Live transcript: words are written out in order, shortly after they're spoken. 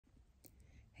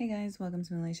Hey guys, welcome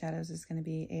to Moonlight Shadows. This is going to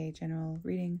be a general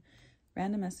reading,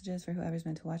 random messages for whoever's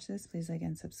meant to watch this. Please like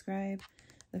and subscribe.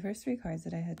 The first three cards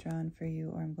that I had drawn for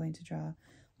you, or I'm going to draw,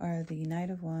 are the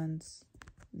Knight of Wands,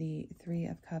 the Three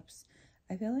of Cups.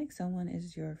 I feel like someone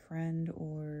is your friend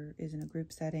or is in a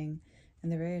group setting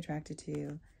and they're very attracted to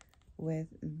you. With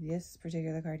this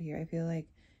particular card here, I feel like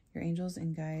your angels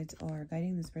and guides are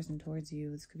guiding this person towards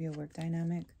you. This could be a work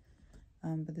dynamic.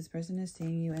 But this person is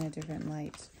seeing you in a different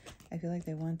light. I feel like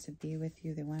they want to be with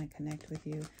you. They want to connect with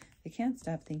you. They can't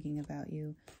stop thinking about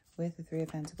you. With the Three of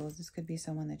Pentacles, this could be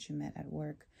someone that you met at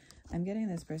work. I'm getting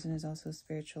this person is also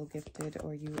spiritual gifted,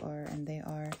 or you are and they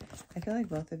are. I feel like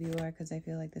both of you are, because I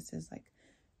feel like this is like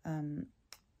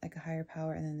a higher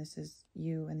power, and then this is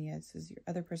you, and yeah, this is your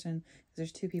other person, because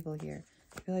there's two people here.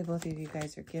 I feel like both of you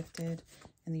guys are gifted,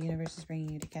 and the universe is bringing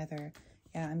you together.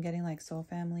 Yeah, I'm getting like soul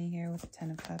family here with the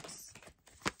Ten of Cups.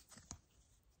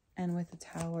 And with the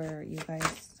Tower, you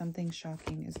guys, something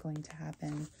shocking is going to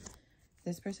happen.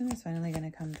 This person is finally going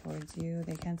to come towards you.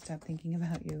 They can't stop thinking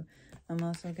about you. I'm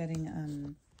also getting,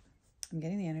 I'm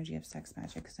getting the energy of sex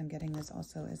magic, because I'm getting this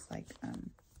also as like,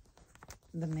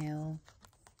 the male.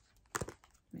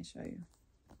 Let me show you.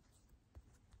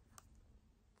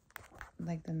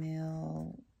 Like the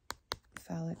male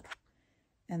phallic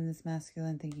and this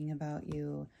masculine thinking about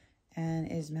you,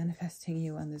 and is manifesting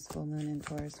you on this full moon in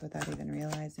Taurus without even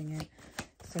realizing it.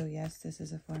 So yes, this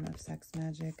is a form of sex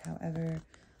magic. However,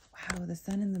 wow, the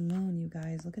sun and the moon, you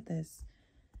guys, look at this.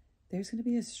 There's going to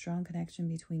be a strong connection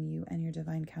between you and your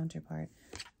divine counterpart.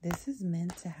 This is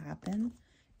meant to happen,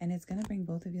 and it's going to bring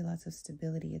both of you lots of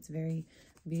stability. It's very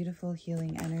beautiful,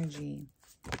 healing energy,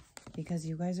 because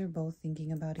you guys are both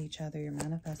thinking about each other. You're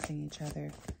manifesting each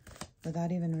other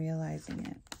without even realizing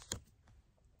it.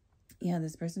 Yeah,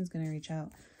 this person's going to reach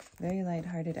out. Very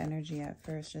lighthearted energy at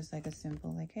first, just like a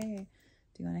simple, like, hey,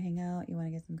 do you want to hang out? You want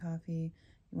to get some coffee?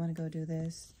 You want to go do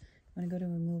this? You want to go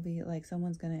to a movie? Like,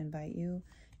 someone's going to invite you.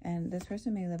 And this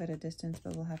person may live at a distance,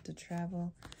 but will have to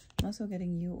travel. I'm also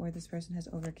getting you, or this person has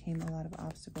overcame a lot of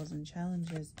obstacles and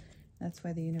challenges. That's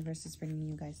why the universe is bringing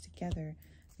you guys together,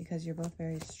 because you're both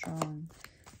very strong.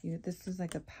 This is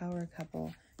like a power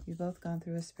couple. You've both gone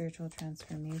through a spiritual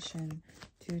transformation,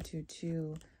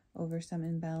 222, over some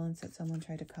imbalance that someone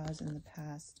tried to cause in the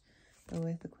past. But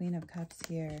with the Queen of Cups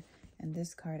here and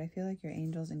this card, I feel like your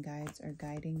angels and guides are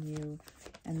guiding you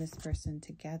and this person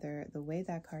together. The way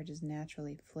that card is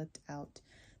naturally flipped out,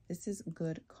 this is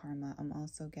good karma. I'm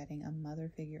also getting a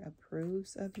mother figure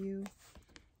approves of you,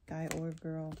 guy or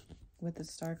girl. With the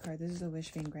Star card, this is a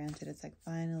wish being granted. It's like,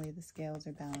 finally the scales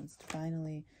are balanced.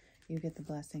 Finally you get the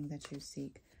blessing that you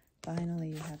seek. Finally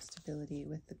you have stability.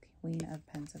 With the Queen of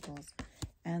Pentacles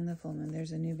and the full moon,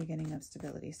 there's a new beginning of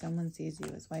stability. Someone sees you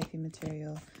as wifey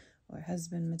material or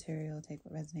husband material. Take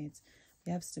what resonates.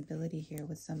 We have stability here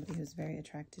with somebody who's very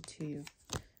attracted to you.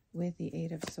 With the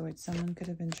Eight of Swords, someone could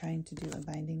have been trying to do a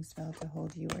binding spell to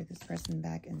hold you or this person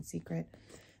back in secret.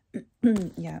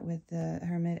 Yeah, with the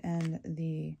Hermit and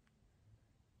the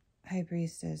High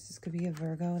Priestess, this could be a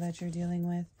Virgo that you're dealing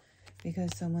with,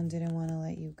 because someone didn't want to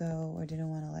let you go or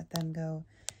didn't want to let them go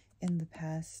in the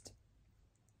past.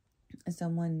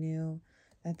 Someone knew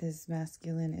that this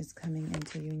masculine is coming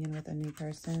into union with a new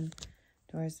person,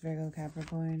 Taurus, Virgo,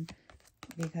 Capricorn,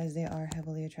 because they are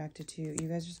heavily attracted to you. You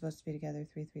guys are supposed to be together,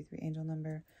 333 angel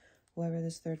number. Whoever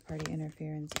this third party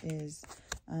interference is,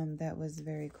 that was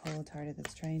very cold-hearted,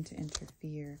 that's trying to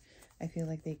interfere. I feel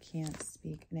like they can't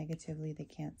speak negatively. They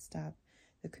can't stop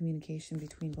the communication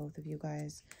between both of you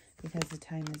guys, because the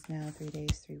time is now 3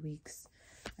 days, 3 weeks.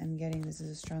 I'm getting this is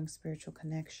a strong spiritual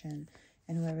connection.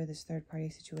 And whoever this third-party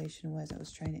situation was that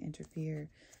was trying to interfere,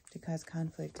 to cause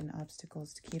conflict and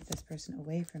obstacles, to keep this person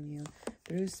away from you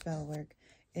through spell work,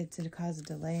 to cause a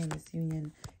delay in this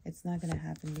union, it's not going to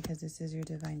happen, because this is your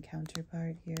divine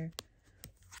counterpart here.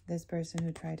 This person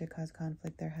who tried to cause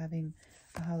conflict, they're having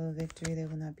a hollow victory. They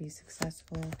will not be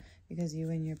successful, because you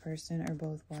and your person are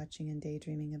both watching and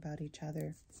daydreaming about each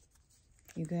other.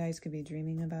 You guys could be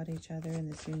dreaming about each other,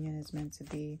 and this union is meant to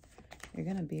be. You're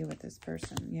going to be with this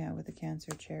person. Yeah, with the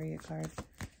Cancer Chariot card.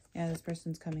 Yeah, this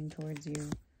person's coming towards you.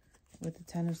 With the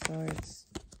Ten of Swords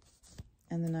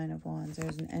and the Nine of Wands,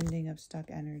 there's an ending of stuck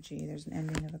energy. There's an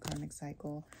ending of a karmic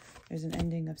cycle. There's an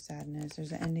ending of sadness.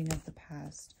 There's an ending of the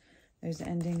past. There's an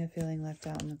ending of feeling left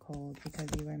out in the cold, because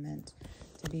you are meant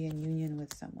to be in union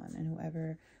with someone. And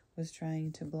whoever was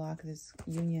trying to block this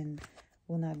union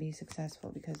will not be successful,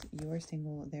 because you're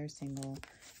single, they're single,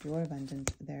 you're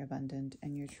abundant, they're abundant,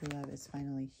 and your true love is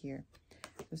finally here.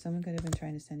 So someone could have been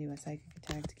trying to send you a psychic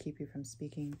attack to keep you from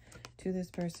speaking to this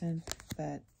person,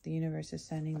 but the universe is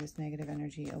sending this negative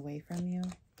energy away from you.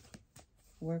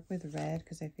 work with red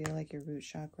because I feel like your root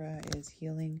chakra is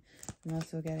healing. I'm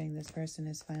also getting this person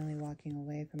is finally walking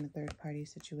away from a third-party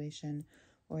situation,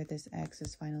 or this ex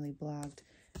is finally blocked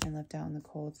and left out in the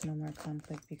cold. No more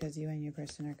conflict because you and your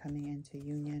person are coming into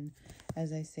union.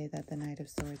 As I say that, the Knight of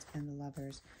Swords and the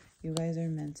Lovers. You guys are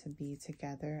meant to be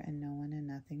together, and no one and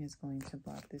nothing is going to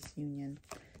block this union.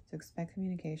 So expect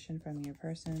communication from your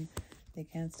person. They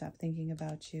can't stop thinking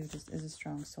about you. This is a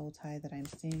strong soul tie that I'm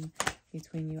seeing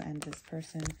between you and this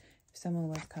person. If someone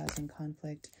was causing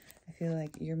conflict, I feel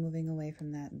like you're moving away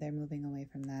from that. They're moving away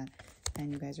from that.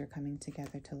 And you guys are coming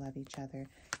together to love each other.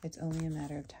 It's only a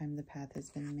matter of time. The path has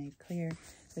been made clear.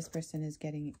 This person is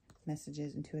getting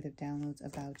messages, intuitive downloads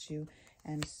about you,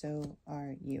 and so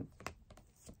are you.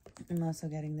 I'm also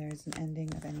getting there's an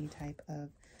ending of any type of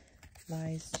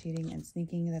lies, cheating, and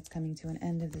sneaking that's coming to an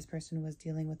end. If this person was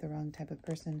dealing with the wrong type of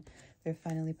person, they're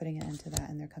finally putting an end to that,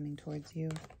 and they're coming towards you.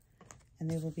 And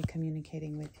they will be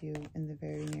communicating with you in the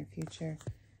very near future.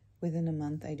 Within a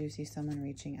month, I do see someone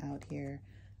reaching out here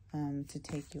to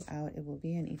take you out. It will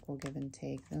be an equal give and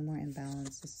take. No more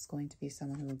imbalance. This is going to be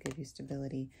someone who will give you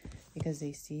stability because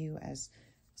they see you as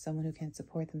someone who can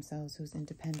support themselves, who's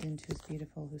independent, who's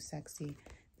beautiful, who's sexy.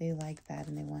 They like that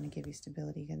and they want to give you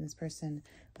stability. And this person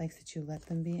likes that you let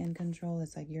them be in control.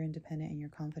 It's like you're independent and you're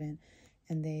confident,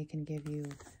 and they can give you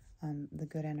the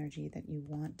good energy that you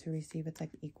want to receive. It's like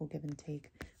equal give and take.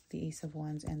 The Ace of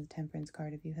Wands and the Temperance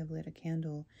card. If you have lit a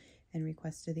candle and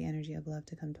requested the energy of love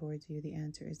to come towards you, the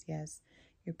answer is yes.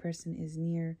 Your person is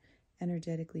near.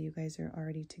 Energetically, you guys are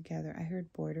already together. I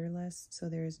heard borderless, so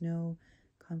there is no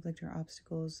conflict or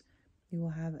obstacles. You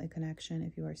will have a connection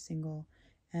if you are single,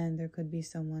 and there could be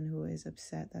someone who is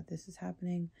upset that this is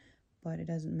happening, but it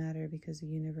doesn't matter because the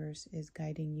universe is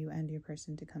guiding you and your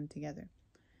person to come together.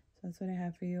 So that's what I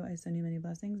have for you. I send you many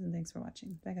blessings, and thanks for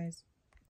watching. Bye, guys.